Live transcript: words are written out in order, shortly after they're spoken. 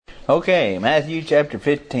Okay, Matthew chapter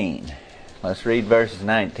 15. Let's read verses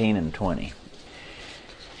 19 and 20.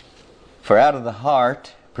 For out of the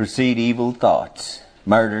heart proceed evil thoughts,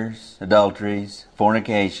 murders, adulteries,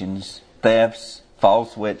 fornications, thefts,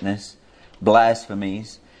 false witness,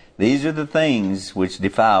 blasphemies. These are the things which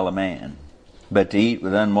defile a man. But to eat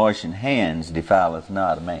with unwashed hands defileth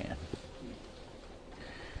not a man.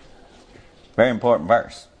 Very important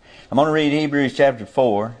verse. I'm going to read Hebrews chapter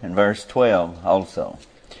 4 and verse 12 also.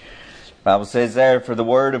 The Bible says there, for the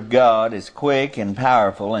word of God is quick and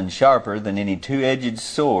powerful and sharper than any two-edged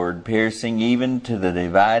sword, piercing even to the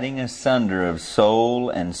dividing asunder of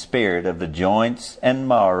soul and spirit, of the joints and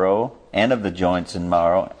marrow, and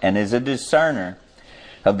is a discerner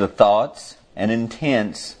of the thoughts and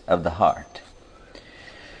intents of the heart.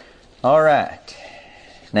 All right.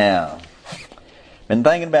 Now, been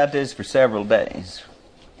thinking about this for several days,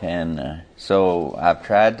 and so I've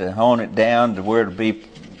tried to hone it down to where it'll be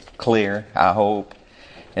clear, I hope,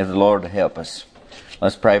 if the Lord will help us.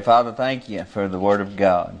 Let's pray. Father, thank you for the Word of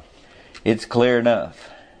God. It's clear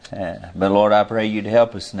enough. But Lord, I pray you to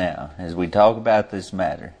help us now as we talk about this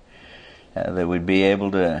matter, that we'd be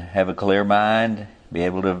able to have a clear mind, be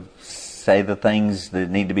able to say the things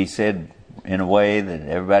that need to be said in a way that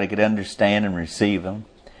everybody could understand and receive them,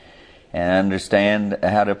 and understand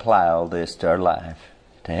how to apply all this to our life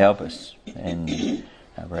to help us. And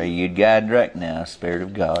I pray you'd guide direct now, Spirit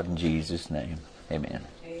of God, in Jesus' name. Amen.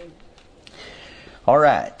 All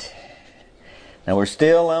right. Now we're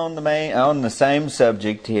still on the same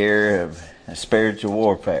subject here of spiritual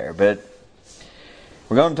warfare, but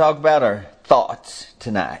we're going to talk about our thoughts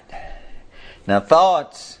tonight. Now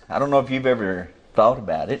thoughts, I don't know if you've ever thought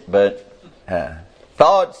about it, but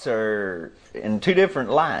thoughts are in two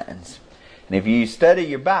different lines. And if you study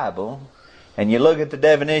your Bible and you look at the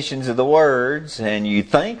definitions of the words and you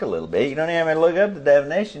think a little bit, you don't even have to look up the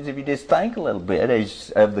definitions. If you just think a little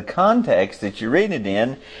bit of the context that you're reading it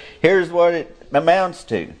in, here's what it amounts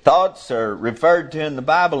to. Thoughts are referred to in the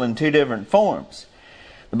Bible in two different forms.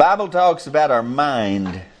 The Bible talks about our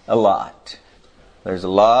mind a lot. There's a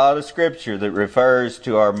lot of scripture that refers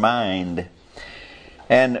to our mind.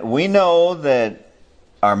 And we know that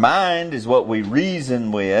our mind is what we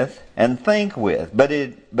reason with and think with. But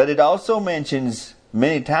it also mentions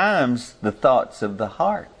many times the thoughts of the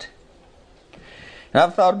heart. And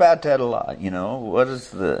I've thought about that a lot. You know,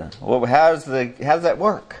 how's that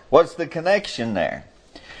work? What's the connection there?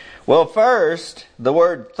 Well, first, the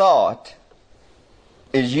word thought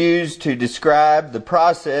is used to describe the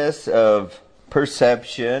process of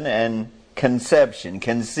perception and conception,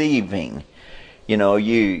 conceiving. You know,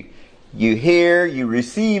 you hear, you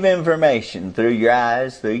receive information through your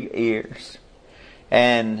eyes, through your ears,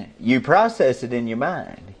 and you process it in your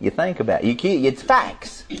mind. You think about it. It's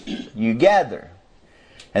facts. You gather.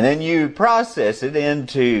 And then you process it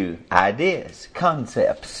into ideas,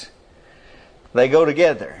 concepts. They go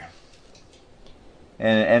together.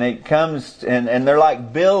 And it comes, and they're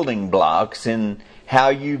like building blocks in how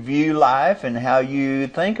you view life and how you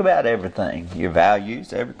think about everything, your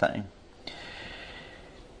values, everything.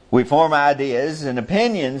 We form ideas and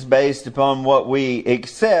opinions based upon what we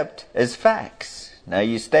accept as facts. Now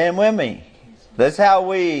you stand with me. That's how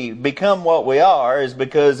we become what we are, is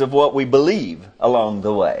because of what we believe along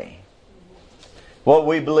the way. What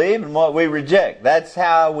we believe and what we reject. That's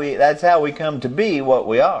how we come to be what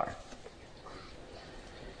we are.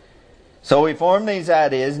 So we form these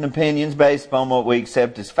ideas and opinions based upon what we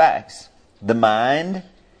accept as facts. The mind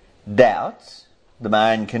doubts. The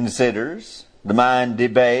mind considers. The mind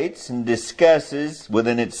debates and discusses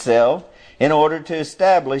within itself in order to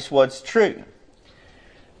establish what's true.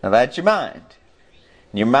 Now that's your mind.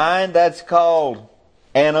 Your mind, that's called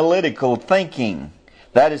analytical thinking.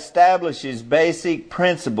 That establishes basic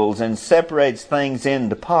principles and separates things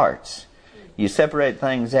into parts. You separate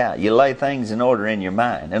things out. You lay things in order in your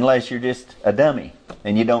mind, unless you're just a dummy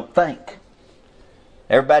and you don't think.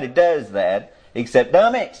 Everybody does that except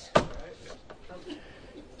dummies.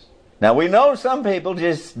 Now we know some people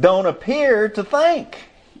just don't appear to think,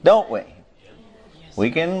 don't we? We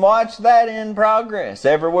can watch that in progress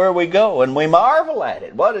everywhere we go, and we marvel at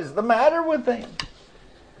it. What is the matter with them?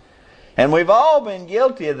 And we've all been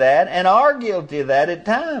guilty of that and are guilty of that at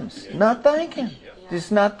times. Not thinking.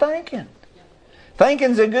 Just not thinking.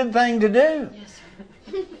 Thinking's a good thing to do.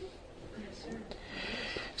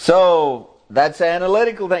 So that's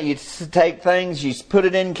analytical. You take things, you put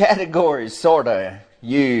it in categories, sort of.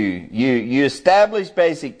 You establish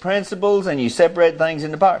basic principles and you separate things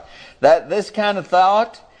into parts. This kind of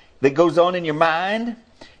thought that goes on in your mind,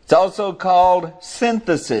 it's also called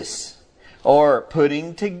synthesis. or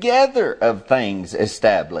putting together of things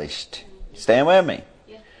established. Stand with me.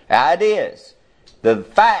 Ideas. The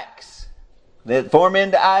facts that form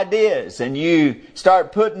into ideas, and you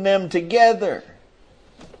start putting them together.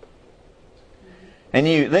 And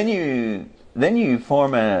then you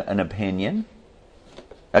form an opinion,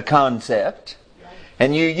 a concept,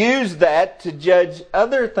 and you use that to judge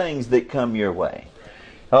other things that come your way.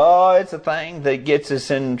 Oh, it's a thing that gets us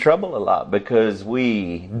in trouble a lot because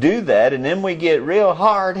we do that and then we get real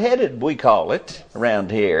hard-headed, we call it,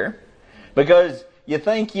 around here. Because you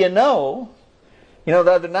think you know. You know,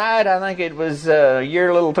 the other night, I think it was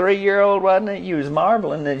your little 3-year-old, wasn't it? You was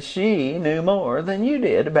marveling that she knew more than you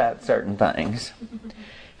did about certain things.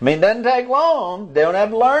 I mean, it doesn't take long. They don't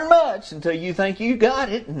have to learn much until you think you got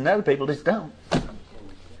it, and other people just don't.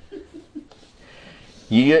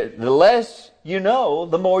 The less you know,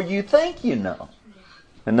 the more you think you know.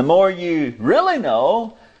 And the more you really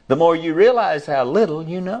know, the more you realize how little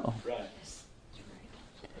you know. Right.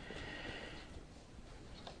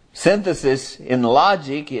 Synthesis in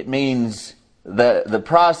logic, it means the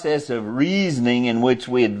process of reasoning in which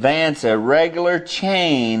we advance a regular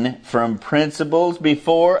chain from principles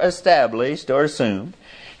before established or assumed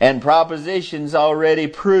and propositions already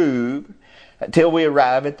proved till we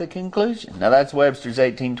arrive at the conclusion. Now that's Webster's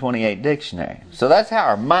 1828 dictionary. So that's how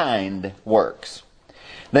our mind works.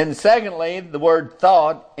 Then secondly, the word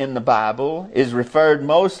thought in the Bible is referred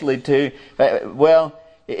mostly to,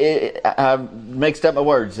 I mixed up my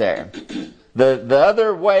words there. The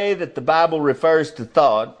other way that the Bible refers to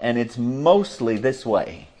thought, and it's mostly this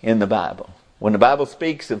way in the Bible. When the Bible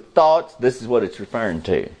speaks of thoughts, this is what it's referring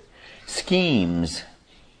to. Schemes,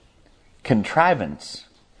 contrivance,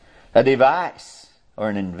 a device or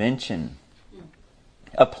an invention,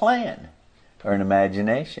 a plan or an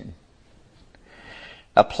imagination,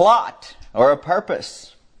 a plot or a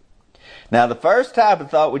purpose. Now, the first type of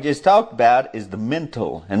thought we just talked about is the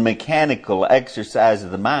mental and mechanical exercise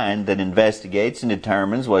of the mind that investigates and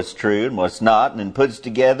determines what's true and what's not, and then puts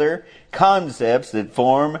together concepts that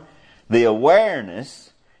form the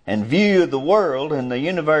awareness and view of the world and the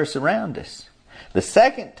universe around us. The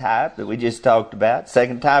second type that we just talked about,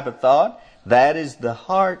 second type of thought, that is the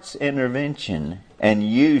heart's intervention and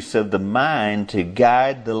use of the mind to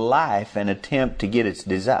guide the life and attempt to get its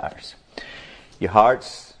desires. Your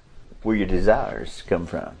heart's where your desires come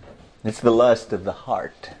from. It's the lust of the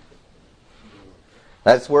heart.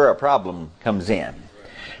 That's where a problem comes in.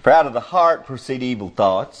 For out of the heart proceed evil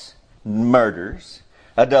thoughts, murders,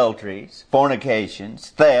 adulteries, fornications,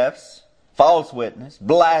 thefts, false witness,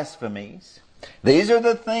 blasphemies. These are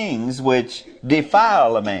the things which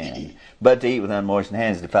defile a man. But to eat with unmoistened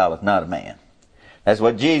hands defileth not a man. That's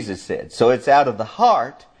what Jesus said. So it's out of the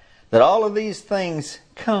heart that all of these things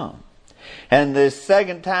come. And the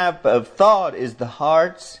second type of thought is the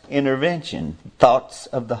heart's intervention. Thoughts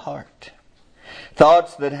of the heart.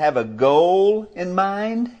 Thoughts that have a goal in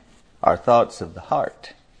mind are thoughts of the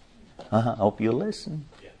heart. I hope you'll listen.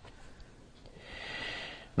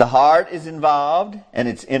 The heart is involved and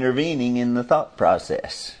it's intervening in the thought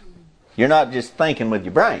process. You're not just thinking with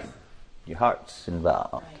your brain. Your heart's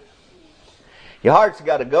involved. Your heart's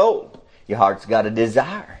got a goal. Your heart's got a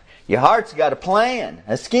desire. Your heart's got a plan,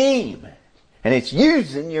 a scheme. And it's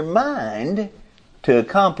using your mind to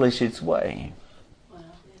accomplish its way.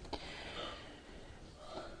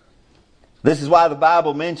 This is why the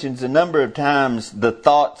Bible mentions a number of times the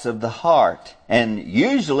thoughts of the heart, and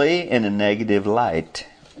usually in a negative light.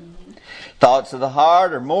 Thoughts of the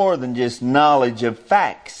heart are more than just knowledge of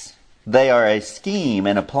facts. They are a scheme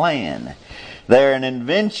and a plan. They're an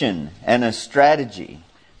invention and a strategy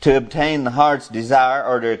to obtain the heart's desire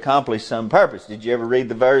or to accomplish some purpose. Did you ever read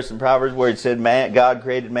the verse in Proverbs where it said, God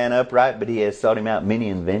created man upright, but he has sought him out many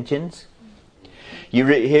inventions?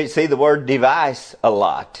 You see the word device a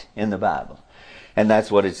lot in the Bible. And that's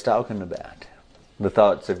what it's talking about. The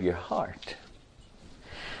thoughts of your heart.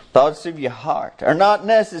 Thoughts of your heart are not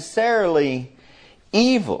necessarily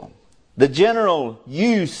evil. The general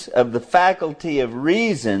use of the faculty of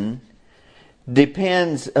reason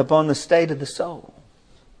depends upon the state of the soul.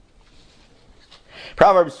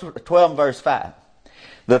 Proverbs 12 verse 5.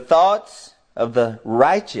 The thoughts of the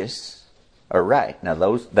righteous are right.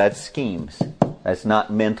 Now that's schemes. That's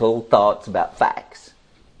not mental thoughts about facts.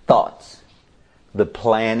 Thoughts. The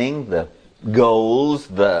planning, the goals,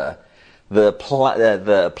 the plot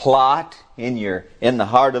in the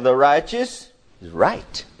heart of the righteous is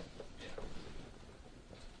right.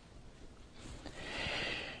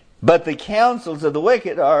 But the counsels of the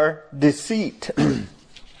wicked are deceit.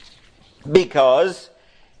 Because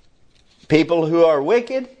people who are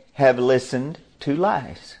wicked have listened to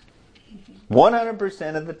lies.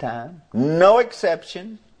 100% of the time. No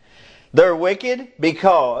exception. They're wicked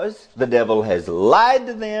because the devil has lied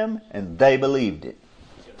to them and they believed it.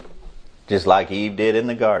 Just like Eve did in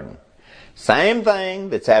the garden. Same thing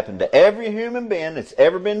that's happened to every human being that's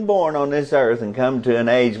ever been born on this earth and come to an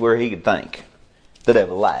age where he could think. The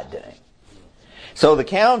devil lied to him. So the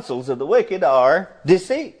counsels of the wicked are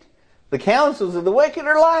deceit. The counsels of the wicked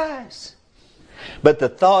are lies. But the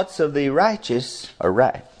thoughts of the righteous are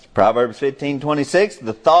right. Proverbs 15:26,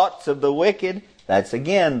 the thoughts of the wicked, that's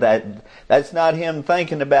not him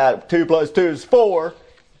thinking about 2 + 2 is 4.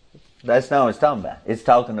 That's not what it's talking about. It's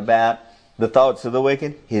talking about the thoughts of the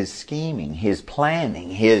wicked, his scheming, his planning,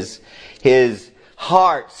 his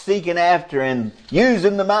heart seeking after and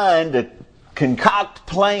using the mind to concoct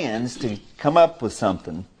plans to come up with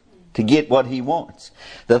something to get what he wants.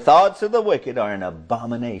 The thoughts of the wicked are an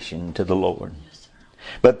abomination to the Lord.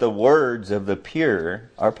 But the words of the pure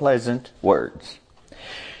are pleasant words.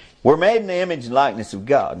 We're made in the image and likeness of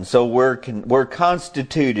God, and so we're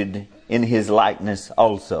constituted in His likeness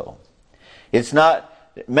also. It's not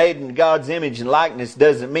made in God's image and likeness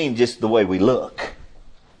doesn't mean just the way we look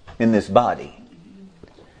in this body.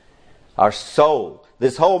 Our soul,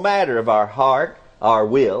 this whole matter of our heart, our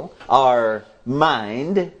will, our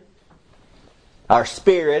mind, our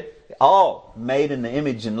spirit, all made in the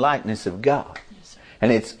image and likeness of God.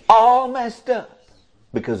 And it's all messed up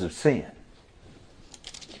because of sin.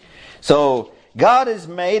 So God has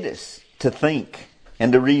made us to think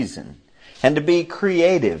and to reason and to be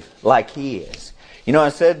creative like He is. You know, I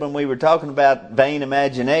said when we were talking about vain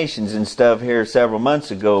imaginations and stuff here several months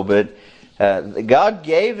ago, but God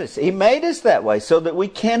gave us, He made us that way so that we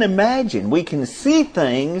can imagine. We can see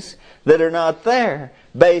things that are not there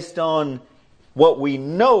based on what we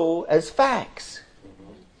know as facts.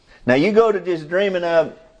 Now you go to just dreaming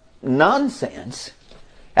up nonsense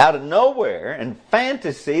out of nowhere and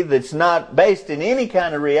fantasy that's not based in any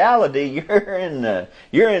kind of reality,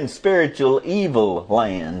 you're in spiritual evil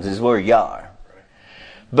lands is where you are.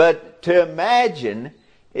 But to imagine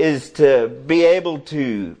is to be able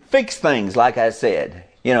to fix things, like I said.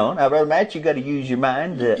 You know, now Brother Matt, you've got to use your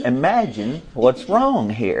mind to imagine what's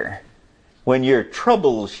wrong here when you're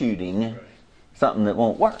troubleshooting something that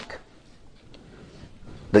won't work.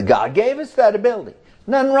 That God gave us that ability.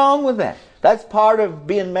 Nothing wrong with that. That's part of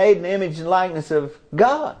being made in the image and likeness of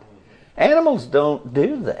God. Animals don't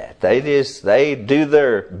do that. They do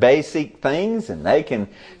their basic things and they can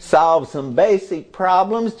solve some basic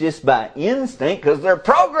problems just by instinct because they're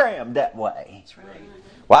programmed that way. That's right.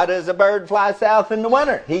 Why does a bird fly south in the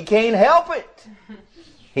winter? He can't help it.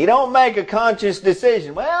 He don't make a conscious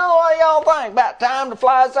decision. Well, what do y'all think? About time to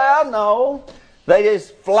fly south? No. They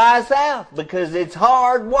just fly south because it's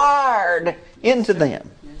hardwired into them.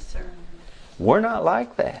 Yes, sir. We're not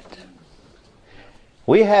like that.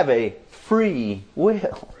 We have a free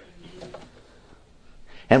will.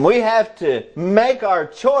 And we have to make our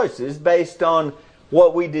choices based on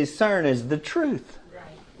what we discern as the truth. Right.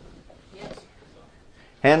 Yes.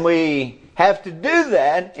 And we have to do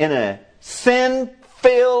that in a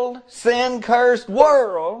sin-filled, sin-cursed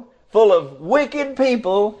world full of wicked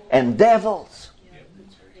people and devils.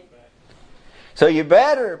 So you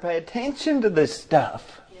better pay attention to this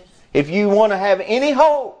stuff if you want to have any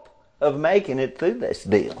hope of making it through this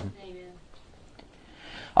deal. Amen.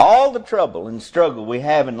 All the trouble and struggle we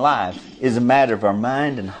have in life is a matter of our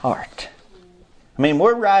mind and heart. I mean,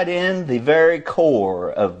 we're right in the very core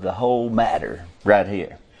of the whole matter right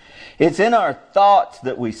here. It's in our thoughts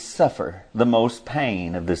that we suffer the most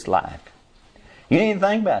pain of this life. You need to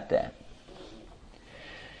think about that.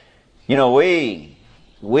 You know,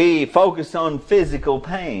 we focus on physical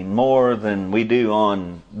pain more than we do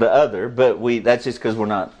on the other, but that's just because we're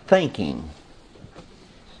not thinking.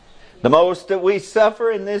 The most that we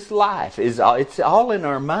suffer in this life it's all in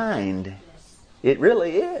our mind. It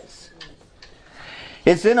really is.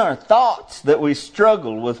 It's in our thoughts that we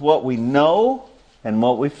struggle with what we know and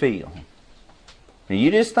what we feel. Now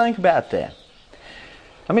you just think about that.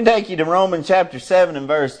 Let me take you to Romans chapter 7 and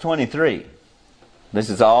verse 23. This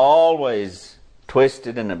is always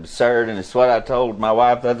twisted and absurd, and it's what I told my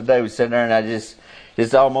wife the other day. We sat there and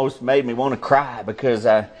it almost made me want to cry because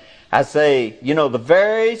I say, you know, the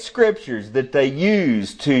very scriptures that they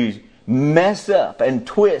use to mess up and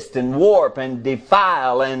twist and warp and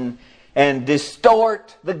defile and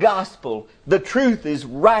distort the gospel, the truth is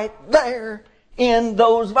right there in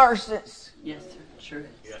those verses. Yes, sir. Sure is.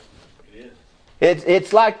 Yeah, it is.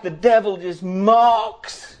 It's like the devil just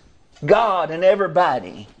mocks God and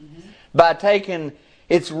everybody by taking,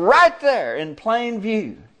 it's right there in plain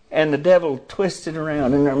view, and the devil twists it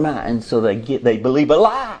around in their mind so they believe a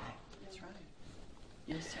lie. That's right.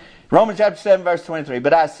 Romans chapter 7 verse 23.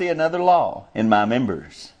 But I see another law in my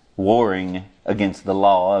members, warring against the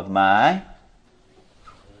law of my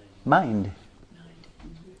mind,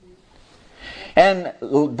 and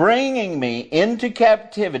bringing me into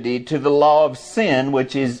captivity to the law of sin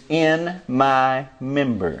which is in my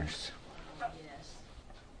members.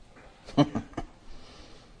 Yes.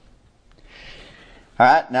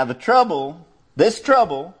 Alright, now this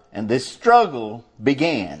trouble and this struggle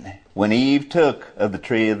began when Eve took of the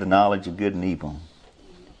tree of the knowledge of good and evil.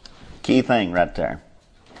 Key thing right there.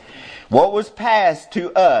 What was passed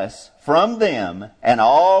to us from them and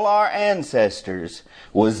all our ancestors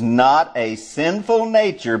was not a sinful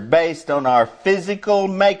nature based on our physical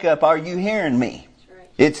makeup. Are you hearing me? That's right.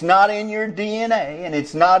 It's not in your DNA and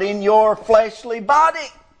it's not in your fleshly body.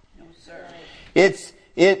 No, sir. It's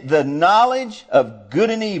the knowledge of good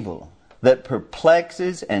and evil that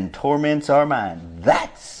perplexes and torments our mind.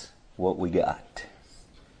 That's what we got.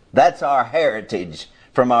 That's our heritage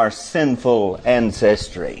from our sinful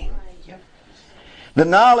ancestry. Yep. The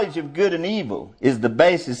knowledge of good and evil is the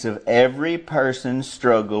basis of every person's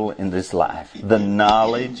struggle in this life. The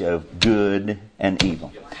knowledge of good and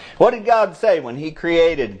evil. What did God say when He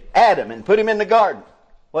created Adam and put him in the garden?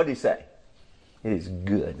 What did He say? It is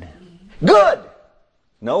good. Good!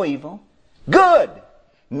 No evil. Good!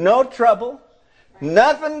 No trouble.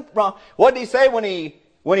 Nothing wrong. What did He say when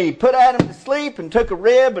He put Adam to sleep and took a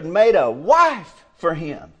rib and made a wife for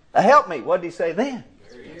him? Help me. What did He say then?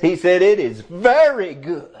 He said it is very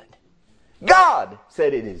good. God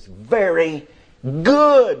said it is very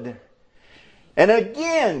good. And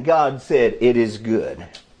again God said it is good.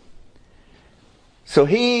 So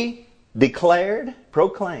He declared,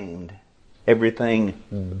 proclaimed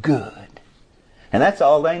everything good. And that's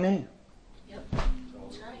all they knew. Yep.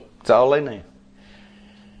 That's right. That's all they knew.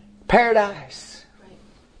 Paradise. Right.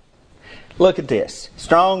 Look at this.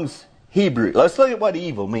 Strong's Hebrew. Let's look at what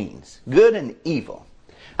evil means. Good and evil.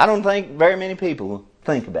 I don't think very many people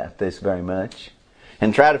think about this very much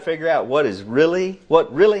and try to figure out what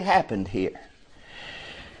really happened here.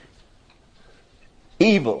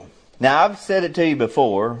 Evil. Now, I've said it to you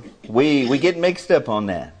before. We get mixed up on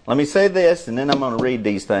that. Let me say this, and then I'm going to read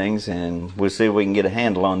these things, and we'll see if we can get a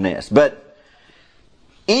handle on this. But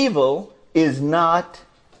evil is not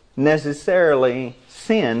necessarily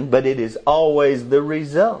sin, but it is always the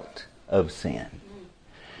result of sin.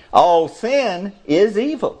 All sin is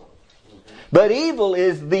evil. But evil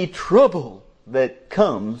is the trouble that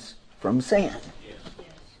comes from sin.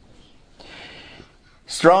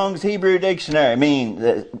 Strong's Hebrew Dictionary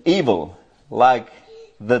means evil, like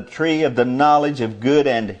the tree of the knowledge of good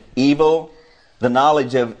and evil, the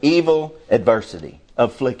knowledge of evil, adversity,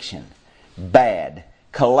 affliction, bad,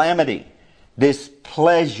 calamity,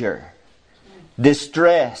 displeasure,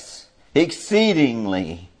 distress,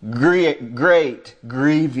 exceedingly great,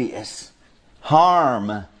 grievous,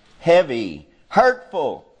 harm, heavy,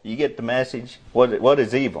 hurtful. You get the message? What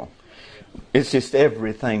is evil? It's just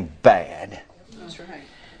everything bad. That's right.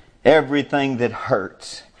 Everything that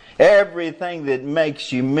hurts. Everything that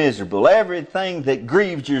makes you miserable. Everything that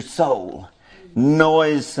grieves your soul.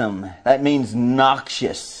 Noisome. That means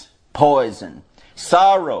noxious. Poison.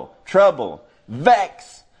 Sorrow. Trouble.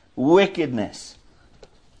 Vex. Wickedness.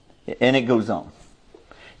 And it goes on.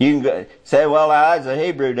 You can go, say, well, that's a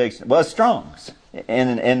Hebrew dictionary. Well, Strong's.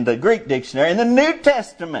 In the Greek dictionary, in the New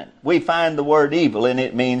Testament, we find the word evil, and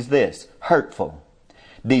it means this: hurtful,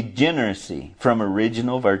 degeneracy from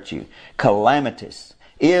original virtue, calamitous,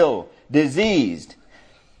 ill, diseased,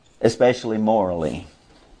 especially morally,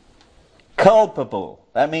 culpable,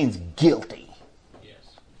 that means guilty,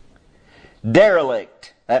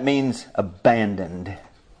 derelict, that means abandoned,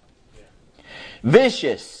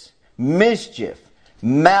 vicious, mischief,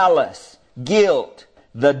 malice, guilt,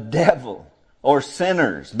 the devil, or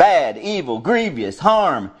sinners, bad, evil, grievous,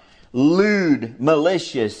 harm, lewd,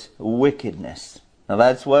 malicious, wickedness. Now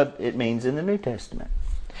that's what it means in the New Testament.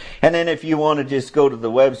 And then if you want to just go to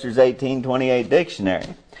the Webster's 1828 dictionary,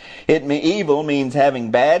 evil means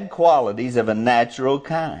having bad qualities of a natural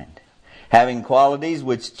kind, having qualities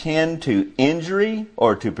which tend to injury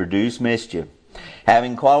or to produce mischief,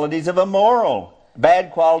 having qualities of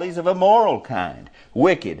bad qualities of a moral kind,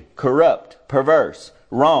 wicked, corrupt, perverse,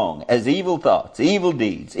 wrong, as evil thoughts, evil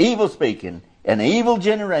deeds, evil speaking, an evil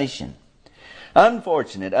generation,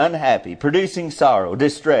 unfortunate, unhappy, producing sorrow,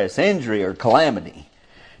 distress, injury, or calamity,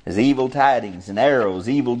 as evil tidings and arrows,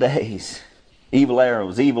 evil days, evil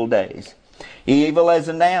arrows, evil days. Evil as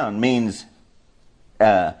a noun means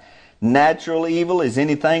natural evil is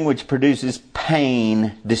anything which produces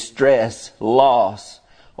pain, distress, loss,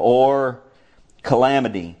 or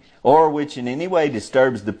calamity, or which in any way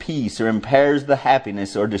disturbs the peace or impairs the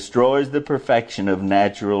happiness or destroys the perfection of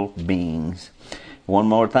natural beings. One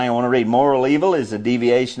more thing I want to read. Moral evil is a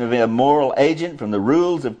deviation of a moral agent from the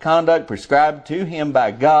rules of conduct prescribed to him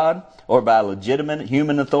by God or by legitimate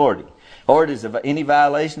human authority, or it is of any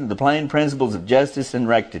violation of the plain principles of justice and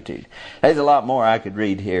rectitude. There's a lot more I could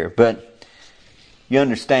read here, but you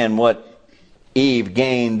understand what Eve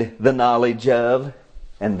gained the knowledge of,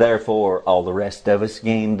 and therefore all the rest of us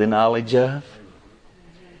gained the knowledge of.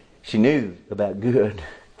 She knew about good.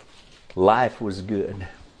 Life was good.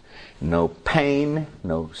 No pain,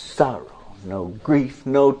 no sorrow, no grief,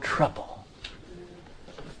 no trouble.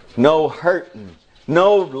 No hurting,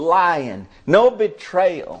 no lying, no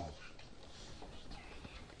betrayal.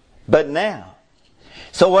 But now,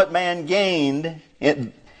 so what man gained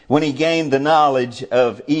when he gained the knowledge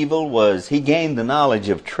of evil was he gained the knowledge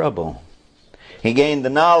of trouble. He gained the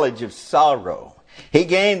knowledge of sorrow. He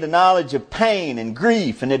gained the knowledge of pain and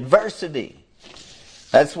grief and adversity.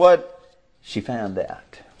 That's what she found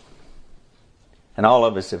out. And all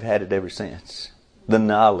of us have had it ever since. The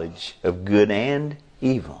knowledge of good and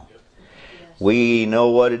evil. We know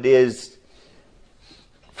what it is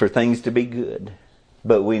for things to be good.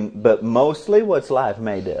 But mostly what's life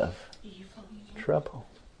made of? Evil. Trouble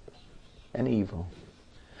and evil.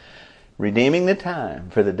 Redeeming the time,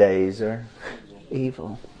 for the days are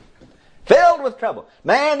evil. Filled with trouble.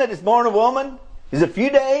 Man that is born of woman is a few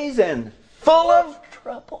days and full of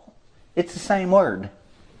trouble. It's the same word.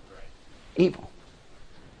 Evil.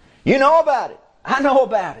 You know about it. I know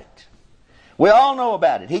about it. We all know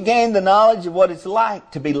about it. He gained the knowledge of what it's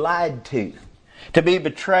like to be lied to be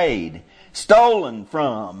betrayed, stolen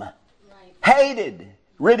from, hated,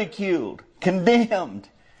 ridiculed, condemned,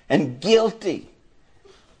 and guilty.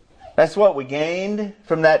 That's what we gained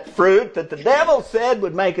from that fruit that the devil said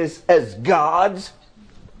would make us as gods.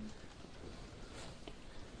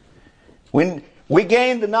 When we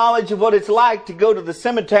gained the knowledge of what it's like to go to the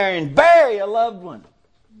cemetery and bury a loved one.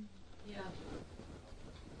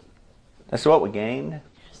 That's what we gained.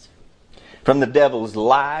 From the devil's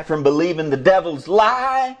lie, from believing the devil's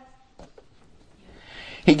lie.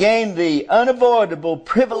 He gained the unavoidable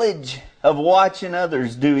privilege of watching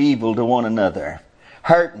others do evil to one another.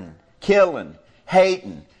 Hurting, killing,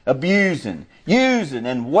 hating, abusing, using,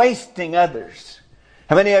 and wasting others.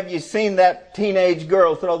 How many of you seen that teenage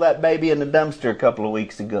girl throw that baby in the dumpster a couple of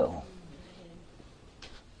weeks ago?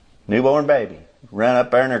 Newborn baby. Ran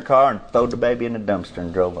up there in her car and threw the baby in the dumpster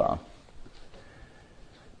and drove off.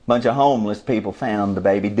 Bunch of homeless people found the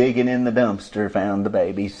baby, digging in the dumpster, found the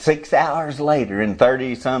baby 6 hours later in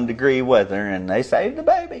 30-some degree weather, and they saved the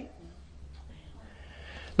baby.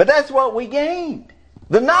 But that's what we gained.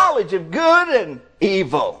 The knowledge of good and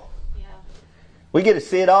evil. Yeah. We get to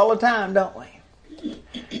see it all the time, don't we?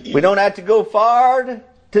 We don't have to go far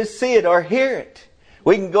to see it or hear it.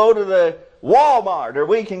 We can go to the Walmart, or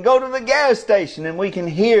we can go to the gas station and we can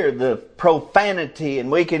hear the profanity,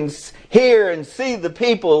 and we can hear and see the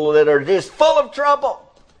people that are just full of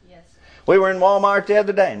trouble. Yes. We were in Walmart the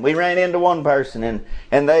other day and we ran into one person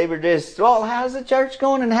and they were just, well, how's the church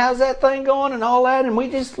going and how's that thing going and all that, and we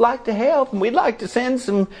just like to help and we'd like to send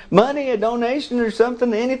some money, a donation or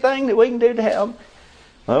something, anything that we can do to help.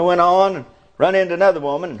 Well, I went on and run into another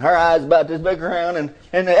woman, and her eyes about this big around, and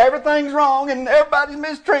everything's wrong, and everybody's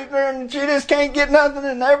mistreating her, and she just can't get nothing,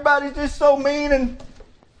 and everybody's just so mean, and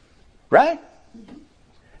right?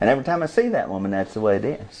 And every time I see that woman, that's the way it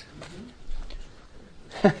is.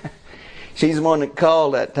 She's the one that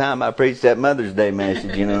called that time I preached that Mother's Day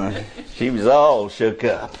message, you know. She was all shook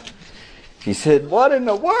up. She said, "What in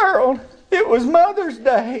the world? It was Mother's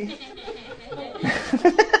Day."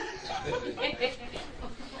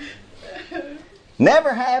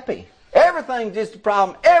 Never happy. Everything's just a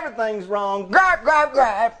problem. Everything's wrong. Gripe, gripe,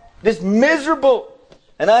 gripe. Just miserable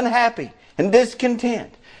and unhappy and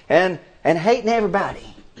discontent and hating everybody.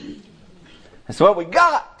 That's what we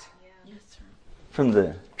got from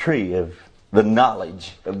the tree of the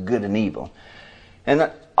knowledge of good and evil.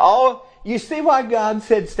 And you see why God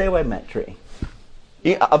said stay away from that tree.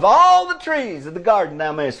 Of all the trees of the garden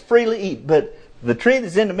thou mayest freely eat, but the tree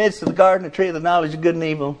that's in the midst of the garden, the tree of the knowledge of good and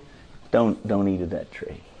evil, don't eat of that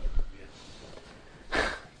tree.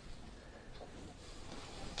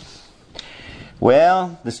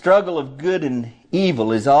 Well, the struggle of good and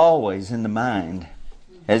evil is always in the mind,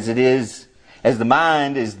 as the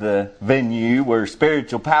mind is the venue where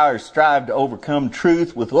spiritual powers strive to overcome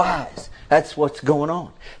truth with lies. That's what's going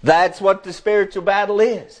on. That's what the spiritual battle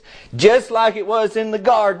is. Just like it was in the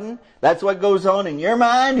garden, that's what goes on in your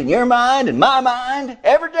mind, and my mind,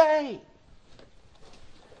 every day.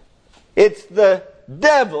 It's the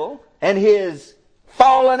devil and his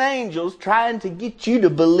fallen angels trying to get you to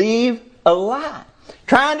believe a lie.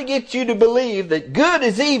 Trying to get you to believe that good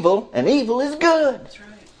is evil and evil is good. That's right.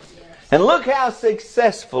 Yes. And look how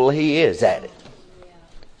successful he is at it.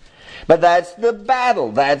 But that's the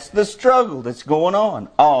battle. That's the struggle that's going on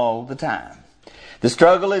all the time. The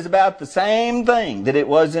struggle is about the same thing that it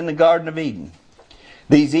was in the Garden of Eden.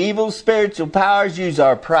 These evil spiritual powers use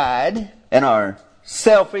our pride and our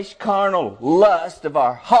selfish carnal lust of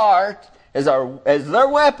our heart as their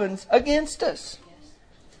weapons against us.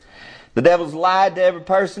 The devil's lied to every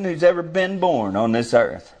person who's ever been born on this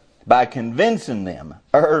earth by convincing them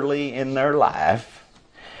early in their life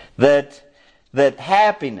that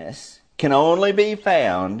happiness can only be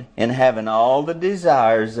found in having all the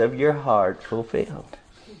desires of your heart fulfilled,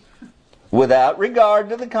 without regard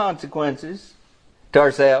to the consequences to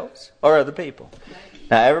ourselves or other people.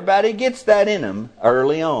 Now everybody gets that in them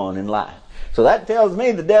early on in life. So that tells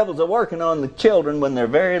me the devil's are working on the children when they're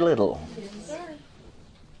very little. Yes, sir.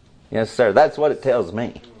 Yes, sir. That's what it tells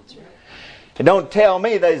me. It don't tell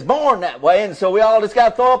me they was born that way, and so we all just got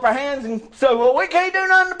to throw up our hands and say, well, we can't do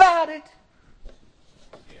nothing about it.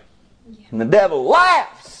 And the devil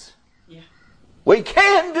laughs. Yeah. We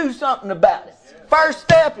can do something about it. First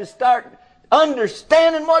step is start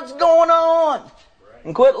understanding what's going on.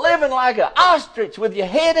 And quit living like an ostrich with your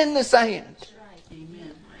head in the sand.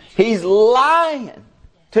 Amen. He's lying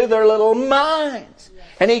to their little minds.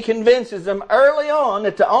 And he convinces them early on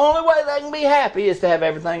that the only way they can be happy is to have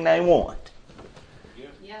everything they want.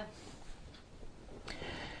 Yeah.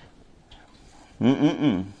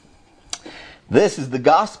 This is the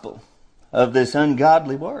gospel of this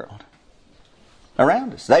ungodly world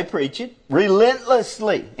around us. They preach it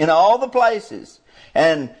relentlessly in all the places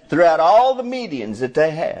and throughout all the mediums that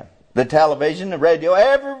they have. The television, the radio,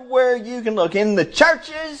 everywhere you can look. In the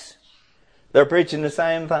churches, they're preaching the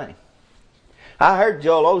same thing. I heard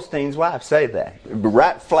Joel Osteen's wife say that,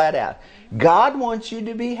 right flat out. God wants you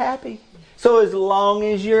to be happy. So as long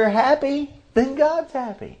as you're happy, then God's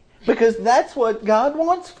happy. Because that's what God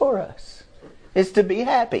wants for us, is to be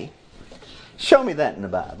happy. Show me that in the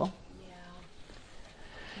Bible.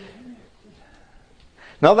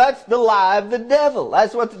 No, that's the lie of the devil.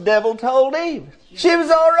 That's what the devil told Eve. She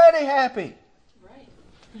was already happy. Right.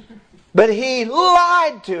 But he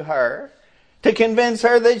lied to her to convince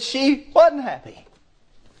her that she wasn't happy.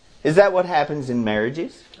 Is that what happens in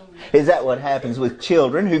marriages? Is that what happens with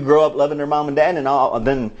children who grow up loving their mom and dad, and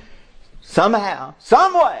then somehow,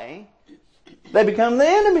 some way, they become the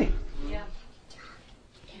enemy? Yeah.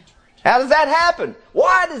 How does that happen?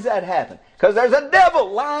 Why does that happen? Because there's a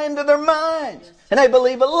devil lying to their minds. And they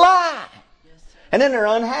believe a lie. And then they're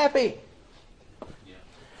unhappy.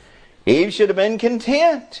 Eve should have been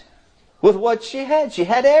content with what she had. She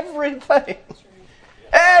had everything.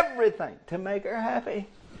 Everything to make her happy.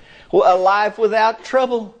 A life without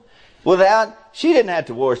trouble. She didn't have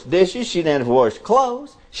to wash dishes. She didn't have to wash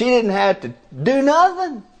clothes. She didn't have to do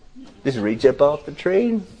nothing. Just reach up off the tree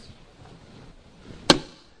and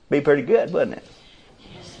be pretty good, wouldn't it?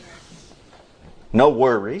 No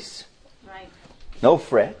worries. Right. No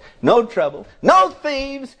fret. No trouble. No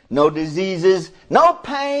thieves. No diseases. No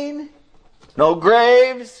pain. No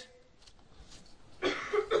graves.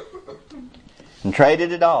 And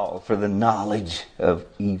traded it all for the knowledge of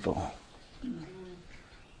evil.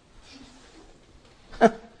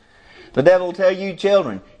 The devil will tell you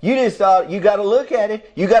children, you just thought you got to look at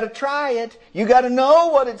it, you got to try it, you got to know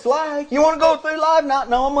what it's like. You want to go through life not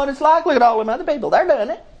knowing what it's like? Look at all them other people, they're doing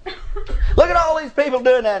it. Look at all these people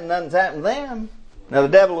doing that and nothing's happened to them. Now the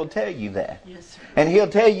devil will tell you that. Yes, sir. And he'll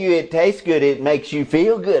tell you it tastes good, it makes you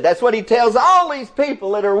feel good. That's what he tells all these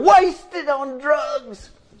people that are wasted on drugs.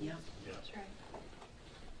 Yeah. That's right.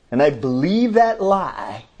 And they believe that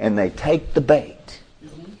lie and they take the bait.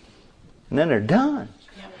 And then they're done.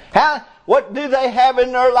 What do they have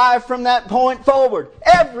in their life from that point forward?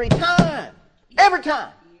 Every time.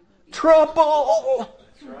 Trouble.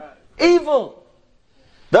 Evil.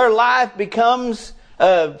 Their life becomes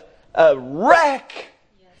a wreck.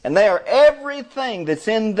 And they are everything that's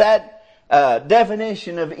in that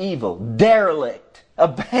definition of evil. Derelict.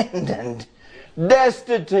 Abandoned.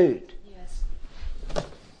 Destitute. Yes.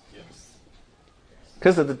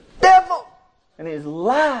 Because of the devil and his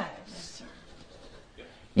lies.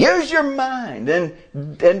 Use your mind and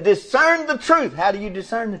discern the truth. How do you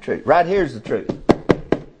discern the truth? Right here's the truth.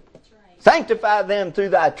 That's right. Sanctify them through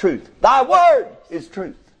thy truth. Thy word is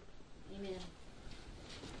truth. Amen.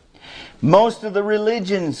 Most of the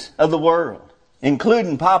religions of the world,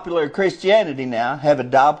 including popular Christianity now, have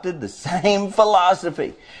adopted the same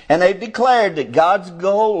philosophy. And they've declared that God's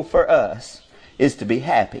goal for us is to be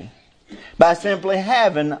happy by simply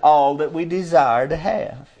having all that we desire to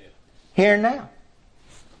have here and now.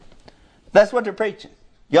 That's what they're preaching.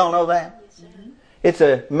 Y'all know that? It's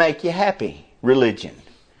a make you happy religion.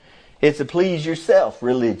 It's a please yourself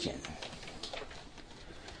religion.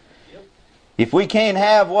 If we can't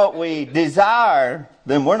have what we desire,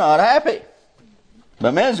 then we're not happy,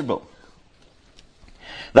 but miserable.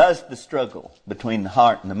 Thus the struggle between the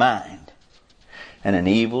heart and the mind, and an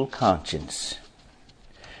evil conscience.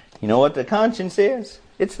 You know what the conscience is?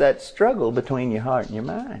 It's that struggle between your heart and your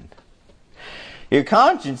mind. Your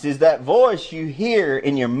conscience is that voice you hear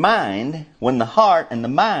in your mind when the heart and the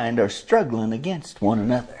mind are struggling against one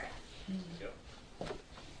another.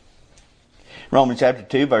 Romans chapter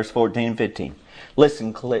 2, verse 14 and 15.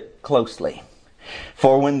 Listen closely.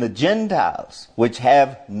 For when the Gentiles, which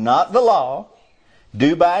have not the law,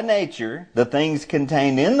 do by nature the things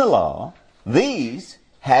contained in the law, these,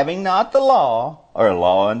 having not the law, are a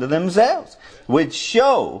law unto themselves, which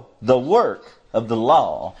show the work of the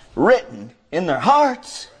law written in their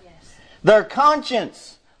hearts. Yes. Their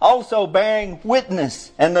conscience also bearing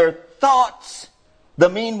witness, and their thoughts, the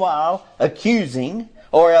meanwhile accusing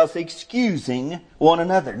or else excusing one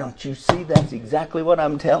another. Don't you see that's exactly what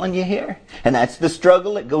I'm telling you here? And that's the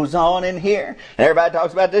struggle that goes on in here. And everybody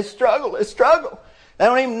talks about this struggle, this struggle. They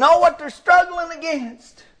don't even know what they're struggling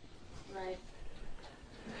against. Right.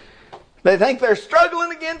 They think they're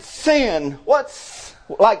struggling against sin. What's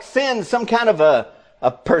like sin? Some kind of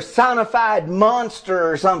a personified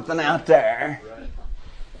monster or something out there.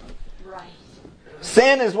 Right.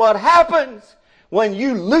 Sin is what happens when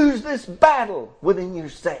you lose this battle within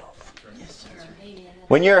yourself. Yes, sir. Amen.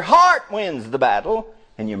 When your heart wins the battle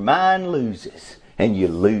and your mind loses, and you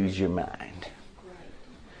lose your mind.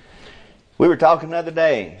 We were talking the other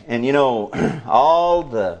day, and you know, all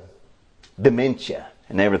the dementia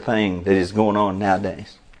and everything that is going on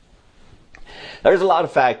nowadays. There's a lot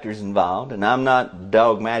of factors involved, and I'm not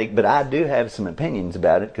dogmatic, but I do have some opinions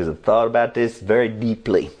about it because I've thought about this very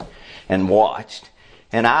deeply and watched.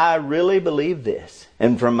 And I really believe this,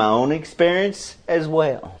 and from my own experience as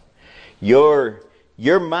well. Your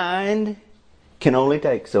mind can only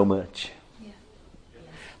take so much. Yeah.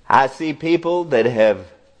 I see people that have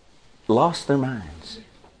lost their minds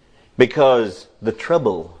because the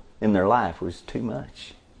trouble in their life was too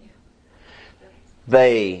much.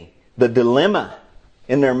 The dilemma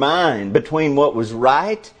in their mind between what was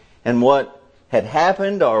right and what had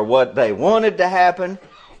happened or what they wanted to happen,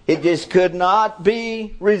 it just could not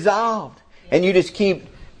be resolved. And you just keep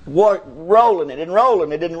rolling it and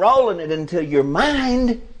rolling it and rolling it until your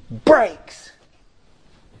mind breaks.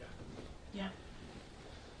 Yeah.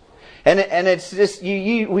 And it's just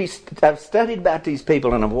I've studied about these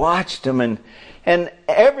people and I've watched them and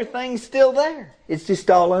everything's still there. It's just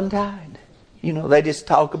all untied. You know, they just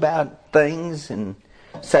talk about things and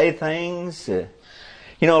say things.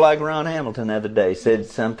 Like Ron Hamilton the other day said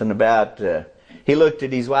something about, he looked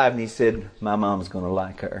at his wife and he said, my mom's going to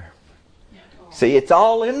like her. Yeah. See, it's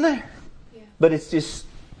all in there. Yeah. But it's just,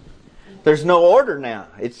 there's no order now.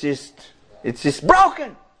 It's just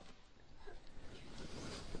broken.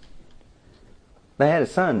 They had a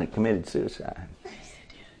son that committed suicide.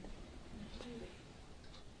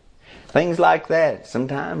 Things like that.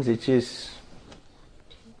 Sometimes it's just,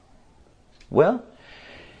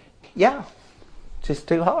 just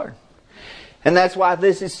too hard. And that's why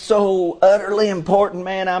this is so utterly important,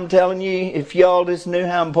 man. I'm telling you, if y'all just knew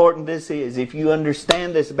how important this is, if you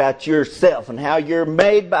understand this about yourself and how you're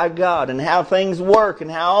made by God and how things work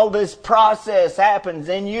and how all this process happens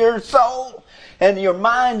in your soul and your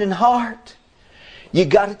mind and heart, you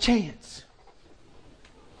got a chance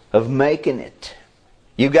of making it.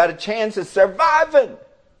 You got a chance of surviving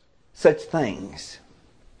such things.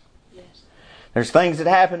 Yes. There's things that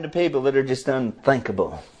happen to people that are just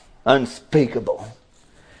unthinkable, unspeakable.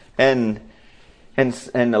 And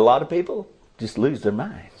a lot of people just lose their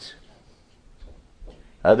minds.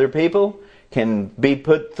 Other people can be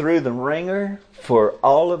put through the ringer for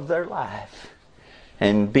all of their life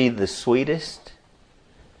and be the sweetest,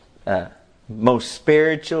 most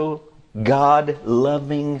spiritual,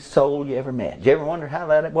 God-loving soul you ever met. Did you ever wonder how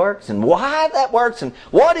that works and why that works and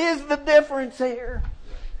what is the difference here?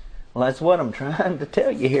 Well, that's what I'm trying to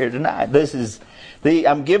tell you here tonight.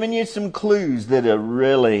 I'm giving you some clues that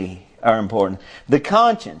really are important. The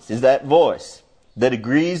conscience is that voice that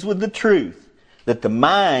agrees with the truth that the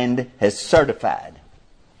mind has certified.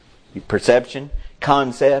 Your perception,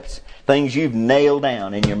 concepts, things you've nailed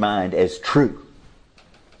down in your mind as true.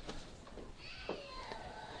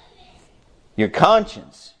 Your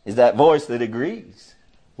conscience is that voice that agrees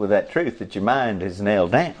with that truth that your mind has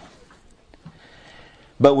nailed down.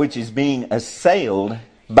 but which is being assailed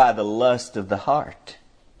by the lust of the heart.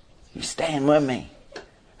 You stand with me?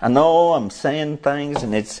 I know I'm saying things,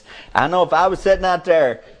 and I know if I was sitting out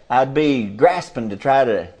there, I'd be grasping to try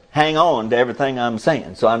to hang on to everything I'm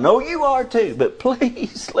saying. So I know you are too, but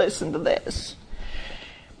please listen to this.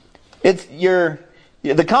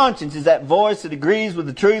 The conscience is that voice that agrees with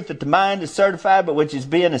the truth that the mind is certified, but which is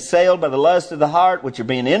being assailed by the lust of the heart, which are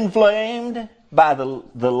being inflamed by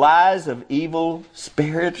the lies of evil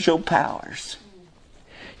spiritual powers.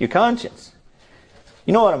 Your conscience.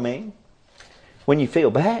 You know what I mean? When you feel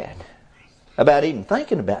bad about even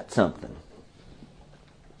thinking about something.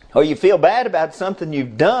 Or you feel bad about something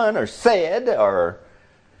you've done or said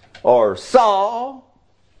or saw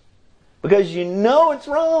because you know it's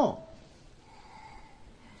wrong.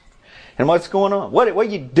 And what's going on? What are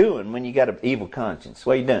you doing when you got an evil conscience?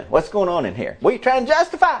 What are you doing? What's going on in here? Well, you're trying to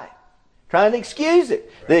justify it. Trying to excuse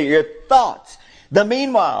it. Your thoughts. The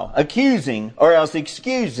meanwhile, accusing or else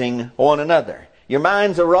excusing one another. Your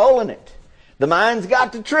mind's a rolling it. The mind's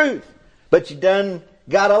got the truth. But you done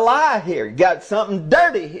got a lie here. You got something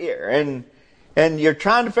dirty here. And you're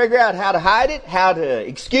trying to figure out how to hide it, how to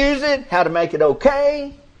excuse it, how to make it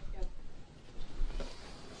okay.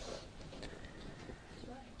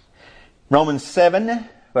 Romans 7,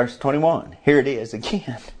 verse 21. Here it is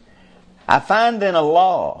again. I find then a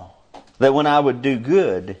law that when I would do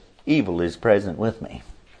good, evil is present with me.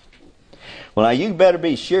 Well, now you better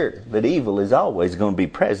be sure that evil is always going to be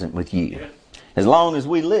present with you. As long as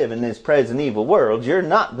we live in this present evil world, you're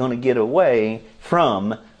not going to get away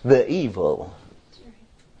from the evil.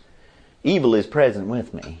 Evil is present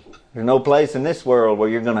with me. There's no place in this world where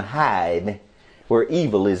you're going to hide, where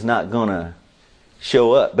evil is not going to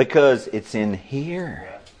show up, because it's in here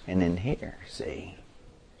and in here, see.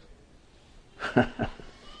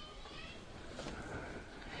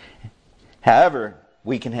 However,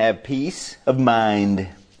 we can have peace of mind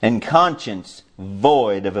and conscience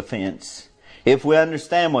void of offense if we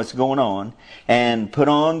understand what's going on and put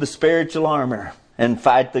on the spiritual armor and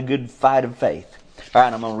fight the good fight of faith. All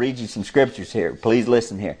right, I'm going to read you some scriptures here. Please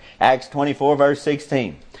listen here. Acts 24, verse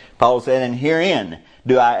 16. Paul said, and herein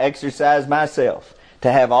do I exercise myself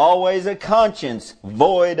to have always a conscience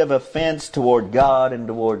void of offense toward God and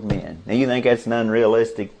toward men. Now, you think that's an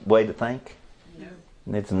unrealistic way to think?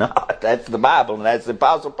 No. It's not. That's the Bible, and that's the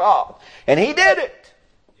Apostle Paul. And he did it.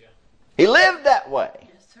 Yeah. He lived that way.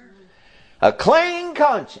 Yes, sir. A clean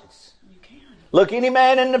conscience. You can. Look any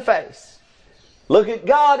man in the face. Look at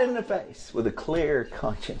God in the face with a clear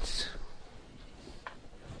conscience.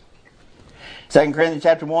 2 Corinthians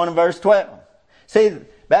chapter 1 and verse 12. See, the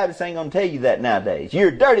Baptists ain't going to tell you that nowadays.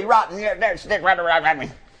 You're dirty, rotten, you're there, stick right around me.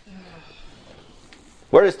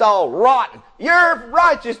 We're just all rotten. Your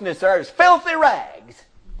righteousness are as filthy rags.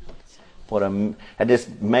 It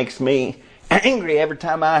just makes me angry every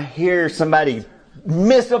time I hear somebody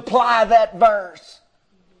misapply that verse.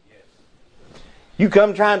 You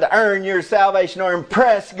come trying to earn your salvation or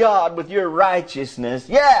impress God with your righteousness.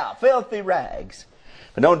 Yeah, filthy rags.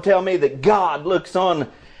 But don't tell me that God looks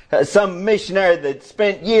on some missionary that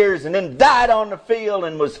spent years and then died on the field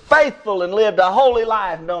and was faithful and lived a holy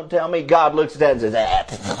life. And don't tell me God looks at that and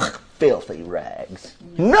says, filthy rags.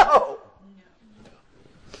 No!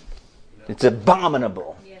 It's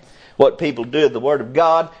abominable what people do with the Word of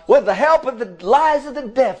God with the help of the lies of the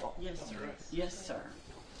devil. Yes, sir. Yes, sir.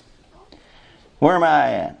 Where am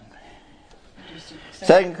I at?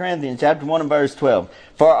 2 Corinthians chapter 1 and verse 12.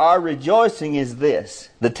 For our rejoicing is this,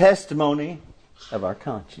 the testimony of our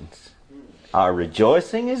conscience. Our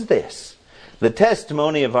rejoicing is this, the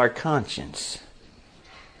testimony of our conscience.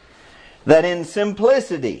 That in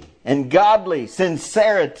simplicity and godly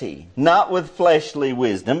sincerity, not with fleshly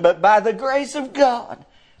wisdom, but by the grace of God,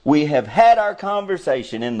 we have had our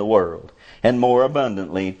conversation in the world, and more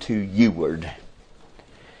abundantly to youward.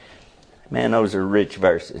 Man, those are rich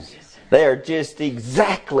verses. They are just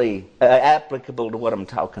exactly applicable to what I'm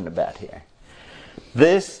talking about here.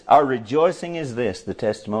 This, our rejoicing is this, the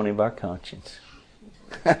testimony of our conscience.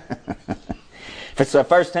 So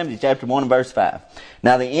 1 Timothy chapter 1 and verse 5.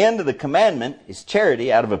 Now the end of the commandment is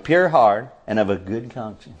charity out of a pure heart and of a good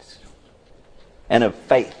conscience and of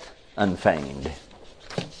faith unfeigned.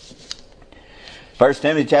 1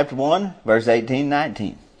 Timothy chapter 1 verse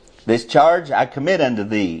 18-19. This charge I commit unto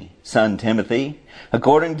thee, son Timothy,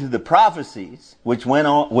 according to the prophecies which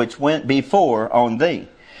went before on thee,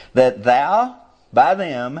 that thou by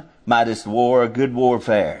them mightest war a good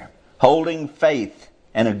warfare, holding faith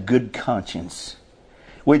and a good conscience,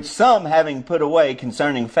 which some, having put away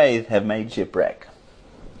concerning faith, have made shipwreck.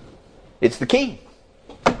 It's the key.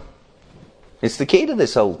 It's the key to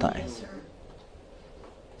this whole thing. Yes, sir.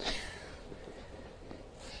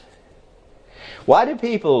 Why do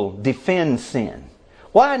people defend sin?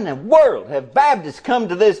 Why in the world have Baptists come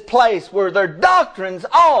to this place where their doctrines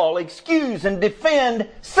all excuse and defend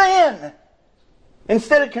sin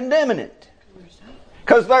instead of condemning it?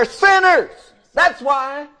 Because they're sinners. That's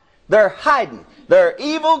why they're hiding their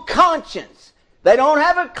evil conscience. They don't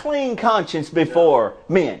have a clean conscience before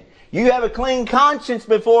men. You have a clean conscience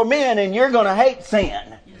before men and you're going to hate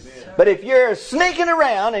sin. But if you're sneaking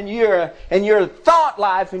around and your thought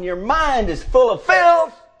life and your mind is full of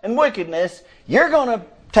filth and wickedness, you're going to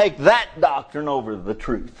take that doctrine over the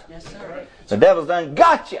truth. Yes, sir. The devil's done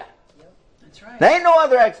got you. That's right. There ain't no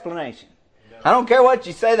other explanation. I don't care what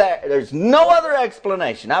you say there. There's no other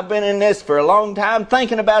explanation. I've been in this for a long time,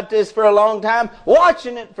 thinking about this for a long time,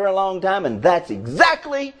 watching it for a long time, and that's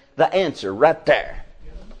exactly the answer right there.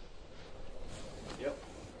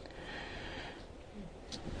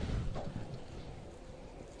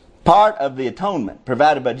 Part of the atonement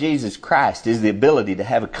provided by Jesus Christ is the ability to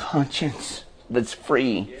have a conscience that's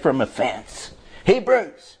free from offense.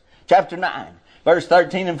 Hebrews chapter 9, verse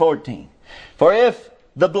 13 and 14. For if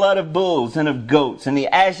the blood of bulls and of goats and the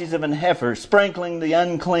ashes of an heifer sprinkling the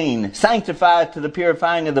unclean sanctifieth to the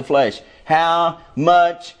purifying of the flesh, how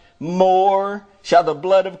much more shall the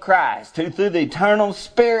blood of Christ, who through the eternal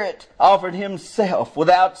Spirit offered himself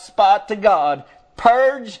without spot to God,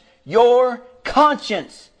 purge your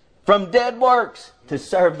conscience from dead works to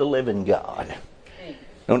serve the living God.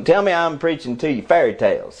 Don't tell me I'm preaching to you fairy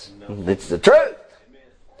tales. It's the truth.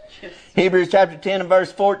 Hebrews chapter 10 and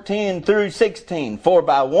verse 14 through 16. For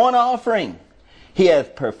by one offering he